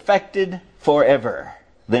hath perfected forever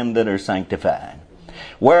them that are sanctified.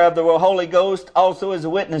 Whereof the Holy Ghost also is a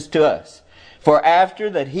witness to us. For after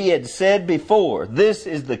that he had said before, this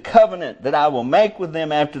is the covenant that I will make with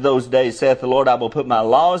them after those days, saith the Lord, I will put my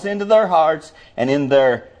laws into their hearts, and in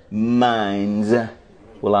their minds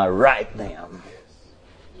will I write them.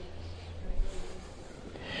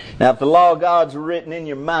 Now if the law of God's written in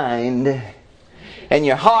your mind and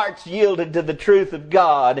your heart's yielded to the truth of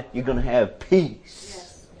God, you're going to have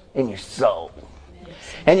peace in your soul.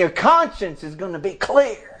 And your conscience is going to be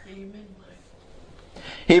clear.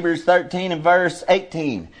 Hebrews 13 and verse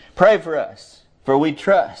 18. Pray for us, for we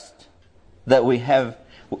trust that we have...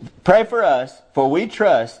 Pray for us, for we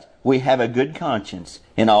trust we have a good conscience,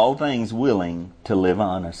 in all things willing to live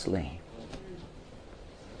honestly.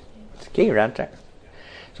 It's the key right there.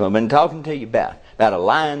 So I've been talking to you about a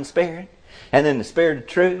lying spirit, and then the spirit of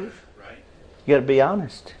truth. You got to be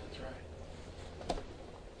honest.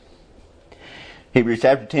 Hebrews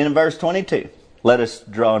chapter 10 and verse 22. Let us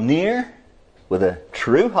draw near with a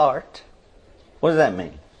true heart. What does that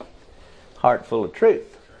mean? Heart full of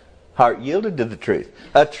truth. Heart yielded to the truth.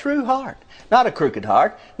 A true heart. Not a crooked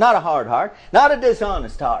heart. Not a hard heart. Not a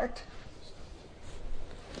dishonest heart.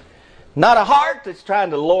 Not a heart that's trying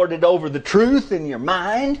to lord it over the truth in your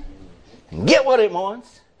mind and get what it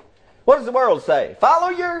wants. What does the world say? Follow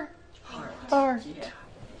your heart.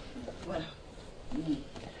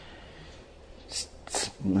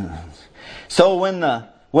 So when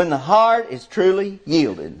the heart is truly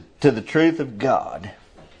yielded to the truth of God,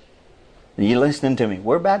 you listening to me?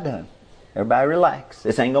 We're about done. Everybody relax.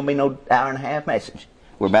 This ain't going to be no hour and a half message.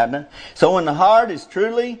 We're about done. So when the heart is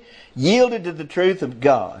truly yielded to the truth of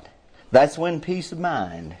God, that's when peace of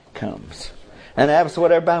mind comes. And that's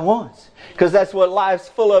what everybody wants. Because that's what life's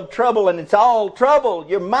full of, trouble, and it's all trouble.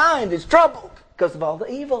 Your mind is troubled because of all the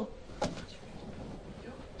evil.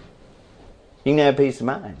 You can have peace of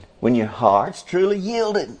mind. When your heart's truly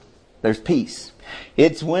yielded, there's peace.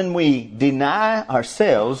 It's when we deny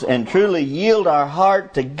ourselves and truly yield our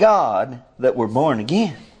heart to God that we're born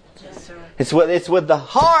again. Yes, sir. It's with the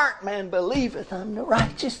heart man believeth unto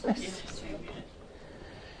righteousness. Yes,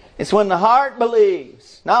 It's when the heart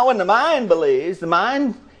believes, not when the mind believes. The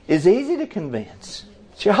mind is easy to convince.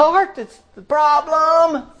 It's your heart that's the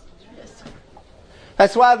problem. yes, sir.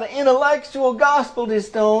 That's why the intellectual gospel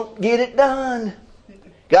just don't get it done.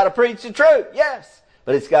 Got to preach the truth, yes.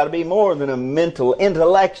 But it's got to be more than a mental,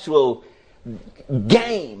 intellectual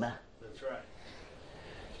game. That's right.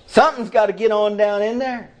 Something's got to get on down in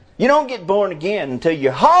there. You don't get born again until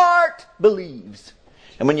your heart believes.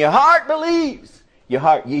 And when your heart believes, your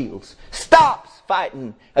heart yields. Stops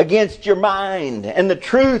fighting against your mind and the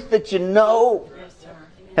truth that you know. Yes, sir.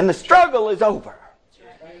 And the struggle is over.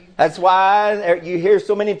 That's why you hear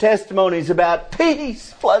so many testimonies about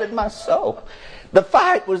peace flooded my soul. The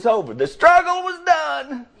fight was over. The struggle was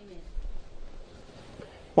done.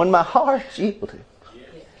 When my heart yielded.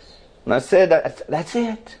 And I said, that's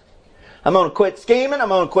it. I'm going to quit scheming. I'm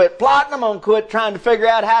going to quit plotting. I'm going to quit trying to figure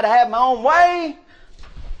out how to have my own way.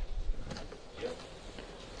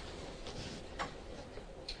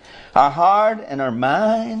 Our heart and our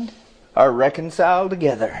mind are reconciled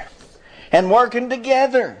together and working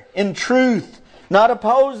together in truth, not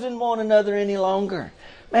opposing one another any longer.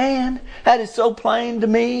 Man, that is so plain to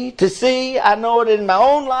me to see. I know it in my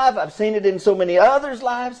own life. I've seen it in so many others'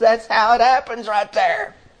 lives. That's how it happens right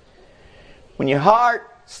there. When your heart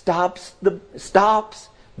stops,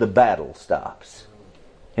 the battle stops.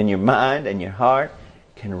 And your mind and your heart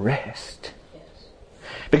can rest.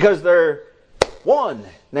 Because they're one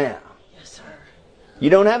now. Yes, sir. You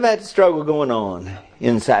don't have that struggle going on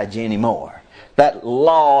inside you anymore. That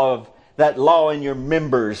law in your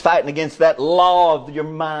members, fighting against that law of your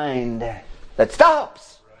mind. That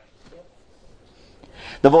stops.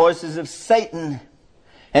 The voices of Satan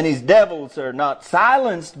and his devils are not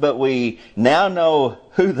silenced, but we now know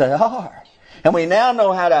who they are. And we now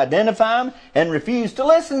know how to identify them and refuse to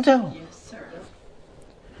listen to them. Yes, sir.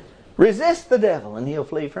 Resist the devil and he'll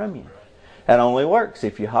flee from you. That only works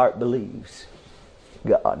if your heart believes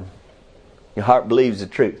God. Your heart believes the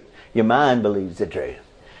truth. Your mind believes the truth.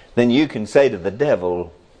 Then you can say to the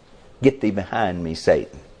devil, "Get thee behind me,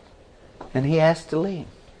 Satan." And he has to leave.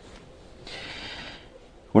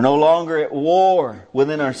 We're no longer at war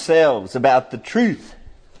within ourselves about the truth.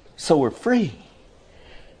 So we're free.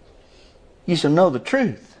 You shall know the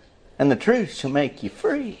truth, and the truth shall make you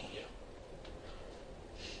free.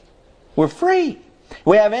 We're free.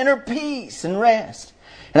 We have inner peace and rest.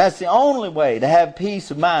 And that's the only way to have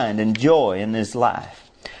peace of mind and joy in this life.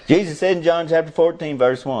 Jesus said in John chapter 14,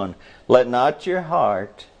 verse 1, "Let not your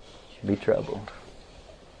heart be troubled.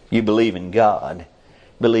 You believe in God,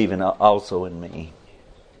 believe also in me.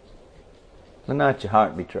 Let not your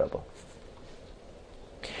heart be troubled."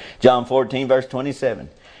 John 14, verse 27.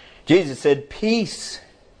 Jesus said, "Peace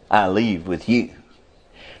I leave with you.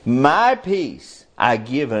 My peace I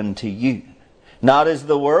give unto you. Not as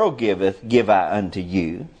the world giveth, give I unto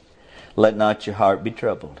you. Let not your heart be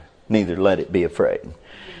troubled, neither let it be afraid."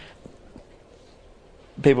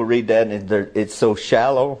 People read that and it's so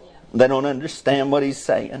shallow. They don't understand what he's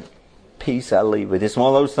saying. Peace I leave with you. It's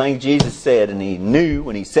one of those things Jesus said, and he knew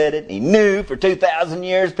when he said it. He knew for 2,000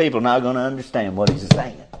 years people are not going to understand what he's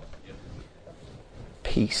saying.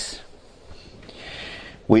 Peace.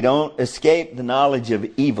 We don't escape the knowledge of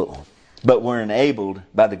evil, but we're enabled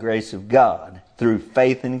by the grace of God through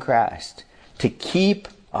faith in Christ to keep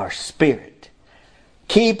our spirit,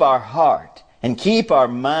 keep our heart, and keep our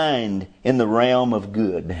mind in the realm of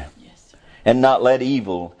good. Yes, sir. And not let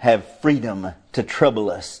evil have freedom to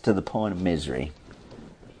trouble us to the point of misery.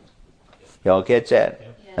 Y'all catch that?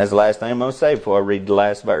 Yes. That's the last thing I'm going to say before I read the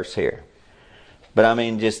last verse here. But I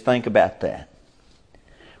mean, just think about that.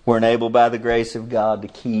 We're enabled by the grace of God to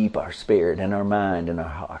keep our spirit and our mind and our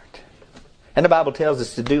heart. And the Bible tells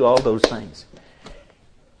us to do all those things.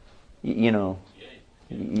 You know,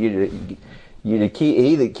 he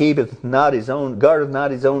that keepeth not his own, guardeth not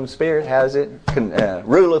his own spirit, how's it?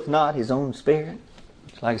 Ruleth not his own spirit.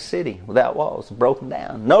 It's like a city without walls, broken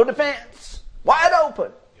down. No defense. Wide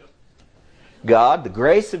open. God, the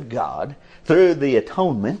grace of God, through the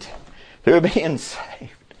atonement, through being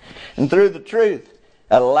saved, and through the truth,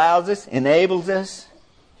 allows us, enables us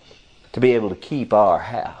to be able to keep our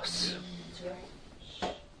house. That's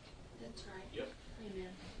right. That's right. Yep. Amen.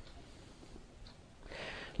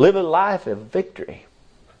 Live a life of victory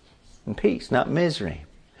and peace, not misery.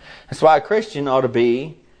 That's why a Christian ought to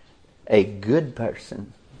be a good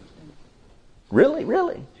person. Really,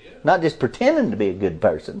 really. Yeah. Not just pretending to be a good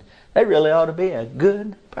person. They really ought to be a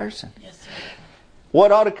good person. Yes, sir.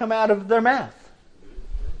 What ought to come out of their mouth?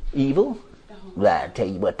 Evil. Well, I'll tell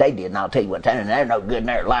you what they did, and I'll tell you what they did. They're no good, and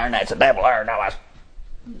they're lying. That's the devil. I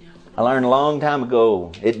learned a long time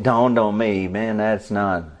ago, it dawned on me, man, that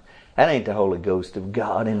ain't the Holy Ghost of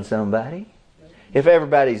God in somebody. If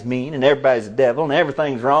everybody's mean, and everybody's a devil, and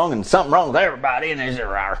everything's wrong, and something wrong with everybody, and there's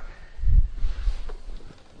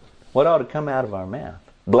what ought to come out of our mouth?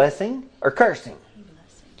 Blessing or cursing?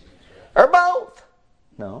 Or both?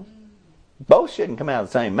 No. Both shouldn't come out of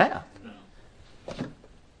the same mouth.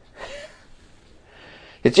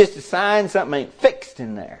 It's just a sign something ain't fixed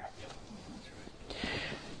in there.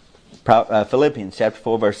 Philippians chapter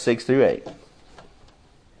 4, verse 6 through 8.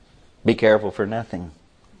 Be careful for nothing.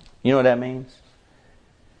 You know what that means?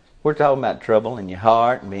 We're talking about trouble in your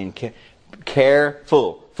heart and being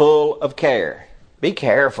careful, full of care. Be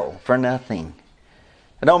careful for nothing.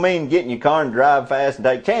 I don't mean get in your car and drive fast and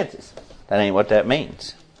take chances. That ain't what that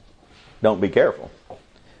means. Don't be careful.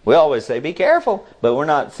 We always say be careful, but we're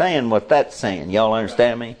not saying what that's saying. Y'all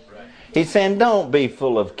understand me? Right. He's saying don't be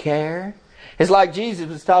full of care. It's like Jesus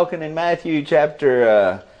was talking in Matthew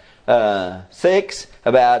chapter 6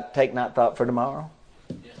 about take not thought for tomorrow.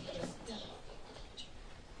 Yes,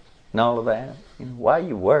 and all of that. Why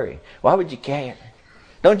you worry? Why would you care?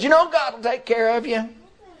 Don't you know God will take care of you?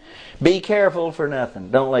 Be careful for nothing.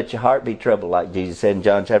 Don't let your heart be troubled, like Jesus said in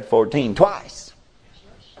John chapter 14 twice.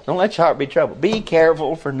 Don't let your heart be troubled. Be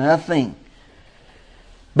careful for nothing.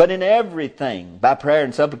 But in everything, by prayer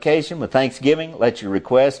and supplication with thanksgiving, let your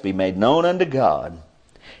requests be made known unto God.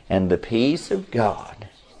 And the peace of God,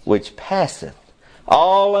 which passeth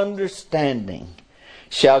all understanding,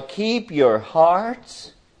 shall keep your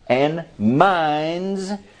hearts and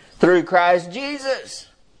minds through Christ Jesus.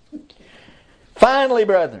 Finally,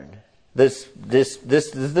 brethren, this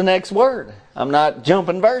is the next word. I'm not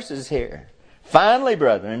jumping verses here. Finally,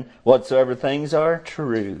 brethren, whatsoever things are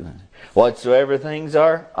true, whatsoever things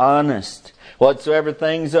are honest, whatsoever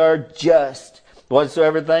things are just,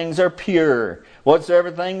 whatsoever things are pure, whatsoever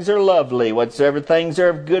things are lovely, whatsoever things are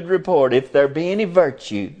of good report, if there be any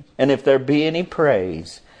virtue, and if there be any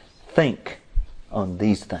praise, think on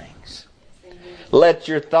these things. Let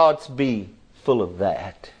your thoughts be full of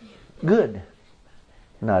that. Good,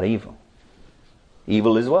 not evil.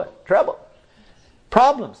 Evil is what? Trouble.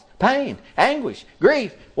 Problems, pain, anguish,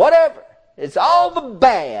 grief, whatever. It's all the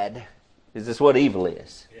bad. Is this what evil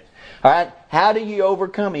is? Yeah. All right. How do you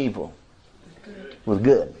overcome evil? With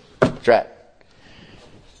good. That's right.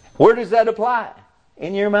 Where does that apply?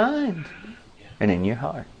 In your mind and in your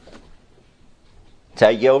heart. That's how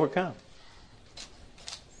you overcome.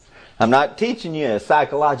 I'm not teaching you a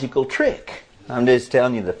psychological trick. I'm just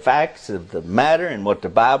telling you the facts of the matter and what the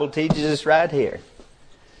Bible teaches us right here.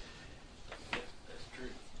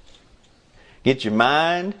 Get your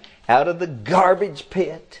mind out of the garbage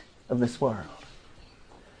pit of this world.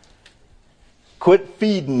 Quit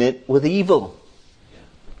feeding it with evil.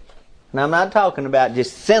 And I'm not talking about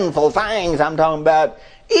just sinful things. I'm talking about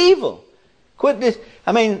evil. Quit this.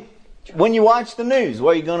 I mean, when you watch the news,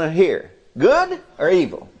 what are you going to hear? Good or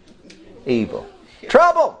evil? Evil.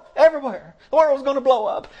 Trouble everywhere. The world's going to blow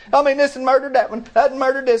up. I mean, this and murdered that one. That and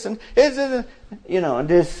murdered this one. And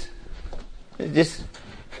just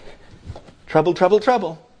trouble, trouble,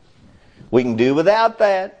 trouble. We can do without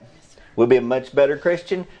that. We'll be a much better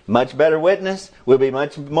Christian, much better witness. We'll be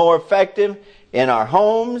much more effective in our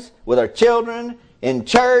homes, with our children, in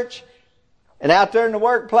church, and out there in the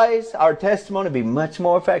workplace. Our testimony will be much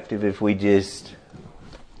more effective if we just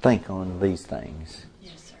think on these things.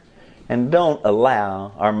 Yes, sir. And don't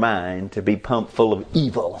allow our mind to be pumped full of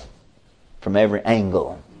evil from every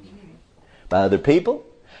angle. By other people,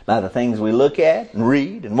 by the things we look at and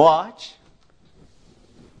read and watch.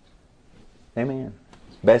 Amen.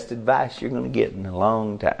 Best advice you're going to get in a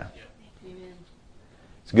long time. Amen.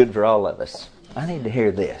 It's good for all of us. I need to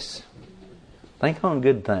hear this. Think on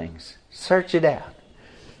good things. Search it out.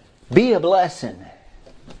 Be a blessing.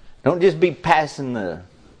 Don't just be passing the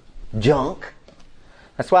junk.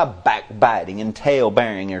 That's why backbiting and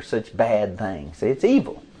tail-bearing are such bad things. It's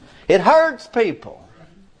evil. It hurts people.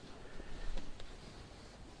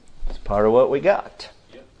 It's part of what we got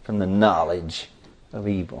from the knowledge of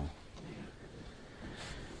evil.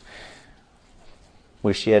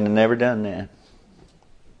 Wish she hadn't never done that.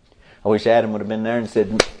 I wish Adam would have been there and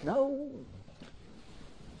said, no.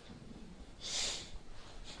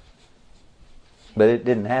 But it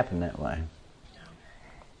didn't happen that way.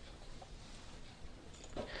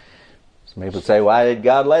 Some people say, why did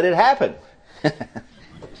God let it happen?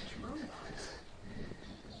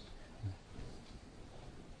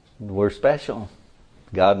 We're special.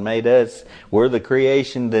 God made us. We're the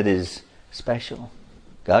creation that is special.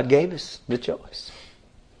 God gave us the choice.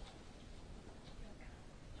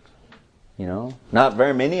 You know, not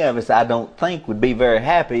very many of us, I don't think, would be very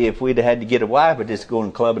happy if we'd had to get a wife and just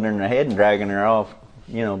going clubbing her in the head and dragging her off,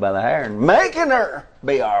 by the hair and making her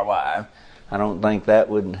be our wife. I don't think that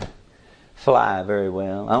would fly very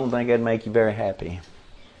well. I don't think that'd make you very happy.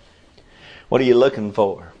 What are you looking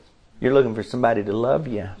for? You're looking for somebody to love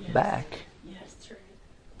you back. Yes, true.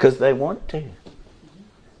 Because they want to.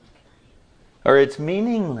 Or it's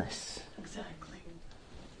meaningless. Exactly.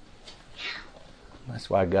 That's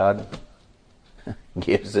why God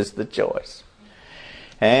gives us the choice.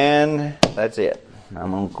 And that's it.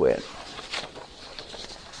 I'm going to quit.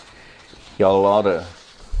 Y'all ought to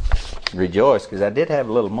rejoice because I did have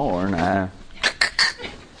a little more. And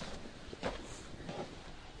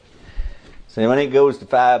see, when it goes to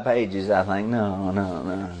 5 pages, I think,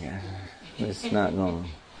 no. It's not going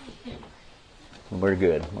to. We're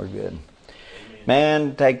good.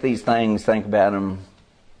 Man, take these things, think about them,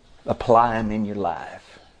 apply them in your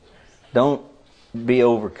life. Don't be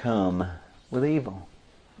overcome with evil.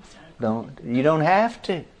 You don't have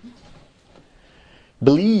to.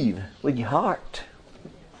 Believe with your heart.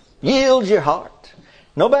 Yield your heart.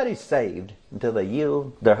 Nobody's saved until they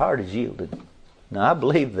yield, their heart is yielded. Now I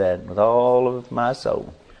believe that with all of my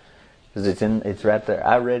soul. Because it's right there.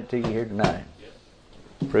 I read it to you here tonight.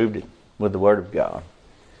 Proved it with the Word of God.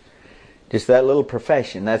 Just that little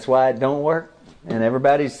profession. That's why it don't work. And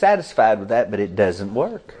everybody's satisfied with that, but it doesn't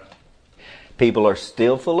work. People are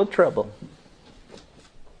still full of trouble.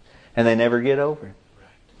 And they never get over it.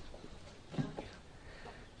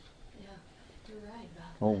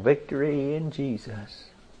 Oh, victory in Jesus.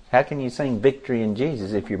 How can you sing victory in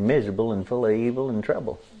Jesus if you're miserable and full of evil and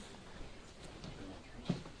trouble?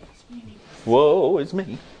 Woe is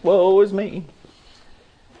me. Woe is me.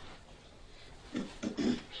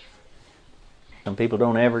 Some people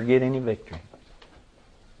don't ever get any victory.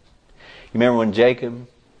 You remember when Jacob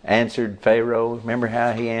answered Pharaoh? Remember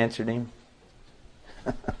how he answered him?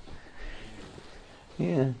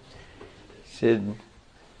 Yeah. He said,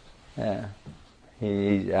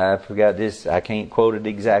 I forgot this. I can't quote it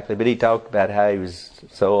exactly, but he talked about how he was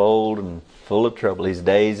so old and full of trouble. His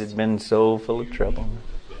days had been so full of trouble.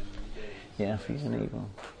 Yeah, fear and evil.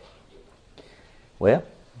 Well,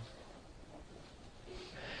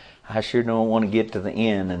 I sure don't want to get to the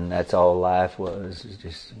end and that's all life was. It's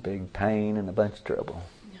just a big pain and a bunch of trouble.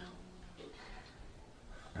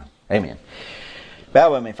 No. Amen.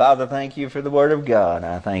 Bow with me. Father, thank you for the Word of God.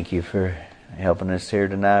 I thank you for helping us here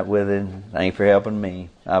tonight with it. Thank you for helping me.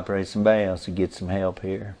 I pray somebody else will get some help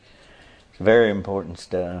here. It's very important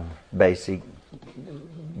stuff, basic,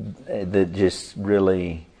 that just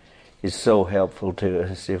really is so helpful to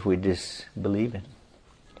us if we just believe it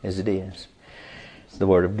as it is. It's the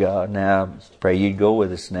Word of God. Now, I pray you'd go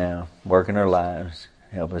with us now, work in our lives.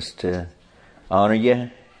 Help us to honor you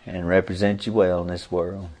and represent you well in this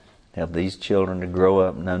world. Help these children to grow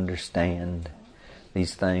up and understand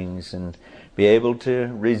these things and be able to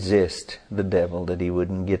resist the devil that he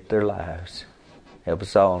wouldn't get their lives. Help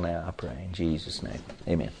us all now, I pray, in Jesus' name.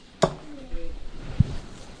 Amen.